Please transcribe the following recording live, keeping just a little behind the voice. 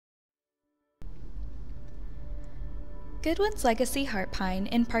Goodwin's legacy heart pine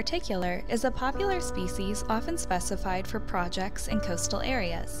in particular is a popular species often specified for projects in coastal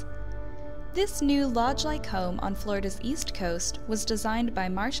areas. This new lodge-like home on Florida's East Coast was designed by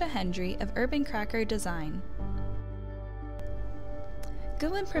Marcia Hendry of Urban Cracker Design.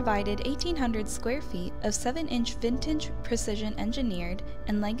 Goodwin provided 1,800 square feet of 7-inch vintage precision-engineered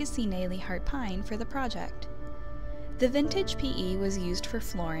and legacy Naley heart pine for the project. The vintage PE was used for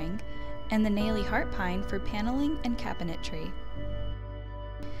flooring, and the Naley heart pine for paneling and cabinetry.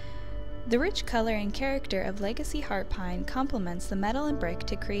 The rich color and character of legacy heart pine complements the metal and brick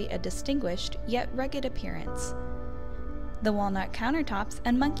to create a distinguished yet rugged appearance. The walnut countertops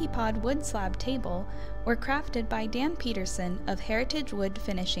and monkey pod wood slab table were crafted by Dan Peterson of Heritage Wood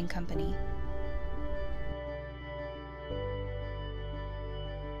Finishing Company.